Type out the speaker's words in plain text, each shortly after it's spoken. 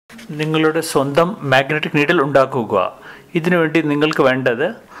നിങ്ങളുടെ സ്വന്തം magnetic needle ഉണ്ടാക്കുക. ഇതിനുവേണ്ടി നിങ്ങൾക്ക് വേണ്ടത്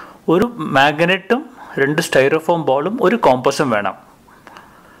ഒരു മാഗ്നറ്റും 2 സ്റ്റൈറോഫോം ബോളും ഒരു കോമ്പസും വേണം.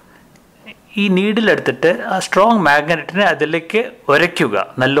 ഈ നീഡിൽ എടുത്തിട്ട് ആ സ്ട്രോങ് മാഗ്നറ്റിനെ അതിലേക്ക് ഉരയ്ക്കുക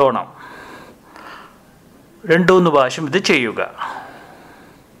നല്ലോണം. 2-3 പ്രാവശ്യം ഇത് ചെയ്യുക.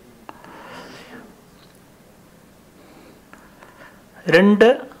 രണ്ട്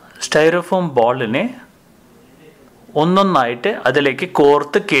സ്റ്റൈറോഫോം ബോളിനെ ഒന്നൊന്നായിട്ട് അതിലേക്ക്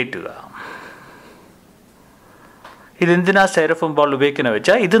കോർത്ത് കയറ്റുക. ഇതെന്തിനാ സ്റ്റൈറോഫോം ബോൾ ഉപയോഗിക്കുന്നത്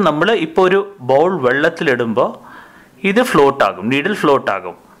വെച്ചാൽ, ഇത് നമ്മൾ ഇപ്പോൾ ഒരു ബോൾ വെള്ളത്തിലിടുമ്പോൾ ഇത് ഫ്ലോട്ടാകും, നീഡിൽ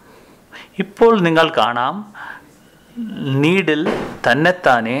ഫ്ലോട്ടാകും. ഇപ്പോൾ നിങ്ങൾ കാണാം നീഡിൽ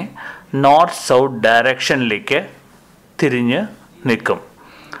തന്നെത്താനെ നോർത്ത് സൗത്ത് ഡയറക്ഷനിലേക്ക് തിരിഞ്ഞ് നിൽക്കും.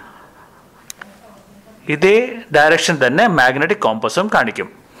 ഇതേ ഡയറക്ഷൻ തന്നെ മാഗ്നറ്റിക് കോമ്പസും കാണിക്കും.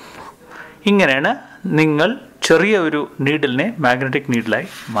 ഇങ്ങനെയാണ് നിങ്ങൾ ചെറിയ ഒരു നീഡിലിനെ മാഗ്നറ്റിക് നീഡിലായി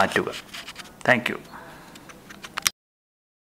മാറ്റുക. Thank you.